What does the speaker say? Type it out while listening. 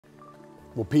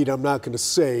Well, Pete, I'm not going to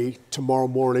say tomorrow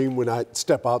morning when I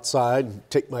step outside and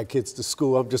take my kids to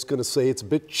school, I'm just going to say it's a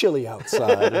bit chilly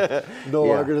outside. No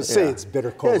longer going to say it's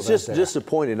bitter cold. It's just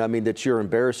disappointing. I mean, that you're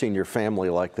embarrassing your family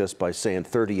like this by saying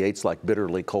 38's like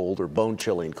bitterly cold or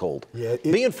bone-chilling cold. Yeah,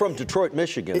 being from Detroit,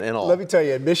 Michigan and all. Let me tell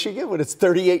you, in Michigan, when it's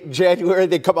 38 in January,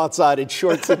 they come outside in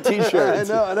shorts and T-shirts.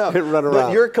 I know. And run around.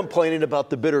 But you're complaining about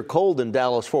the bitter cold in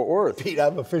Dallas-Fort Worth. Pete,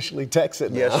 I'm officially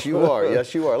Texan now. Yes, you are.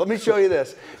 Yes, you are. Let me show you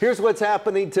this. Here's what's happening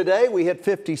today. We hit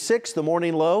 56, the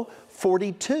morning low,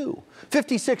 42.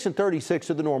 56 and 36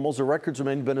 are the normals. The records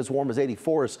remain been as warm as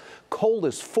 84, as cold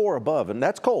as 4 above. And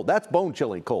that's cold. That's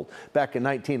bone-chilling cold back in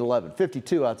 1911.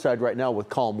 52 outside right now with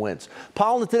calm winds.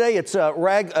 Pollen today, it's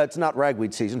not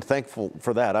ragweed season. Thankful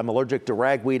for that. I'm allergic to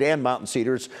ragweed and mountain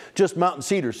cedars. Just mountain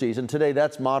cedar season. Today,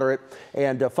 that's moderate.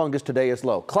 And fungus today is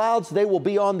low. Clouds, they will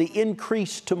be on the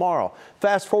increase tomorrow.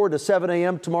 Fast forward to 7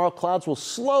 a.m. tomorrow. Clouds will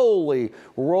slowly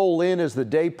roll in as the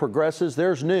day progresses.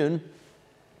 There's noon.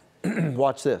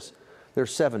 Watch this.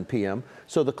 There's 7 p.m.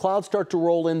 So the clouds start to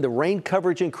roll in. The rain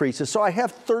coverage increases. So I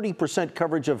have 30%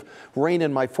 coverage of rain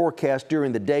in my forecast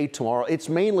during the day tomorrow. It's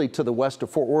mainly to the west of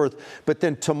Fort Worth. But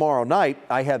then tomorrow night,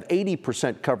 I have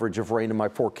 80% coverage of rain in my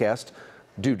forecast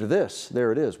due to this.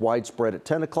 There it is. Widespread at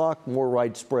 10 o'clock, more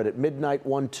widespread at midnight,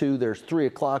 1, 2. There's 3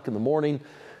 o'clock in the morning.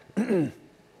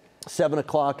 7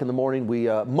 o'clock in the morning,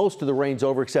 most of the rain's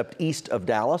over except east of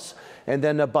Dallas. And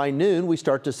then by noon, we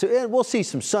start to see, and we'll see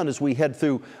some sun as we head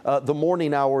through the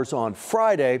morning hours on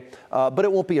Friday, but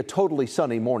it won't be a totally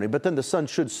sunny morning. But then the sun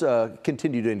should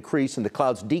continue to increase and the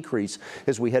clouds decrease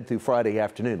as we head through Friday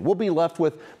afternoon. We'll be left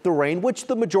with the rain, which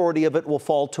the majority of it will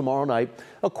fall tomorrow night,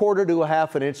 1/4 to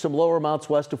 1/2 inch, some lower amounts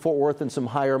west of Fort Worth and some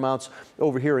higher amounts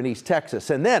over here in East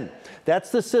Texas. And then that's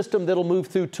the system that'll move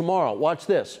through tomorrow. Watch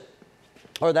this.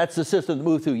 Or that's the system that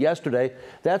moved through yesterday.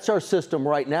 That's our system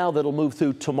right now that'll move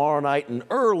through tomorrow night and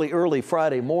early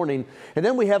Friday morning. And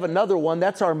then we have another one.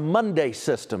 That's our Monday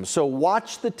system. So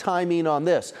watch the timing on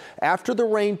this. After the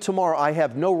rain tomorrow, I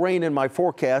have no rain in my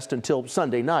forecast until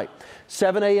Sunday night.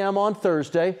 7 a.m. on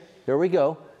Thursday. There we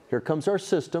go. Here comes our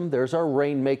system. There's our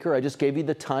rainmaker. I just gave you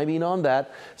the timing on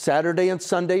that. Saturday and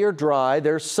Sunday are dry.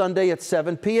 There's Sunday at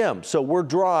 7 p.m. So we're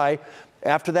dry.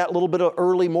 After that little bit of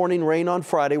early morning rain on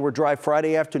Friday, we're dry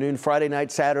Friday afternoon, Friday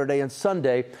night, Saturday, and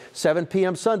Sunday. 7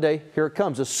 p.m. Sunday, here it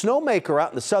comes. A snowmaker out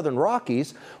in the southern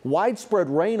Rockies. Widespread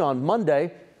rain on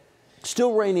Monday.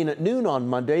 Still raining at noon on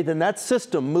Monday. Then that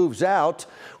system moves out,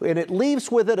 and it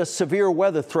leaves with it a severe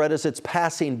weather threat as it's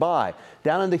passing by.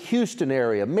 Down in the Houston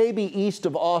area, maybe east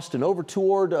of Austin, over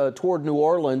toward New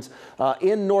Orleans.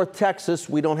 In North Texas,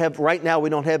 right now we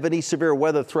don't have any severe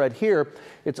weather threat here.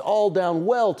 It's all down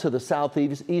well to the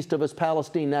southeast of us,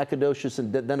 Palestine, Nacogdoches,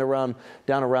 and then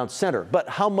down around center. But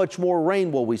how much more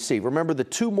rain will we see? Remember the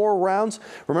 2 more rounds?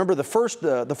 Remember the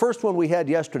first one we had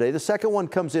yesterday. The second one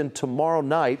comes in tomorrow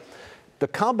night. The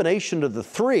combination of the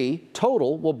 3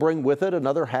 total will bring with it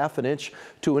another 1/2 inch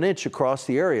to 1 inch across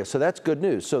the area. So that's good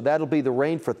news. So that'll be the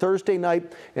rain for Thursday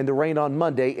night and the rain on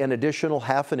Monday, an additional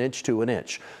 1/2 inch to 1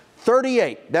 inch.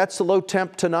 38, that's the low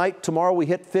temp tonight. Tomorrow we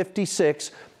hit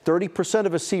 56. 30%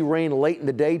 of us see rain late in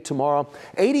the day tomorrow.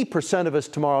 80% of us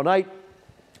tomorrow night.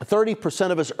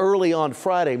 30% of us early on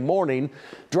Friday morning.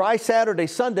 Dry Saturday,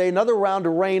 Sunday, another round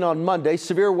of rain on Monday.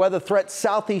 Severe weather threat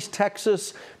southeast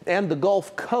Texas and the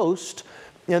Gulf Coast.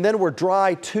 And then we're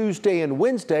dry Tuesday and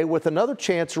Wednesday with another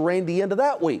chance of rain the end of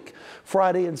that week.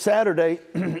 Friday and Saturday,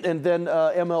 and then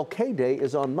MLK Day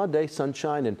is on Monday,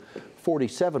 sunshine and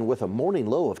 47 with a morning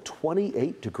low of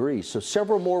 28 degrees. So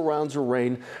several more rounds of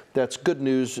rain. That's good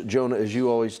news, Jonah, as you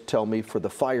always tell me, for the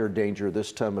fire danger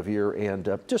this time of year and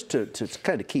just to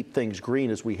kind of keep things green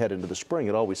as we head into the spring.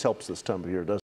 It always helps this time of year, doesn't it?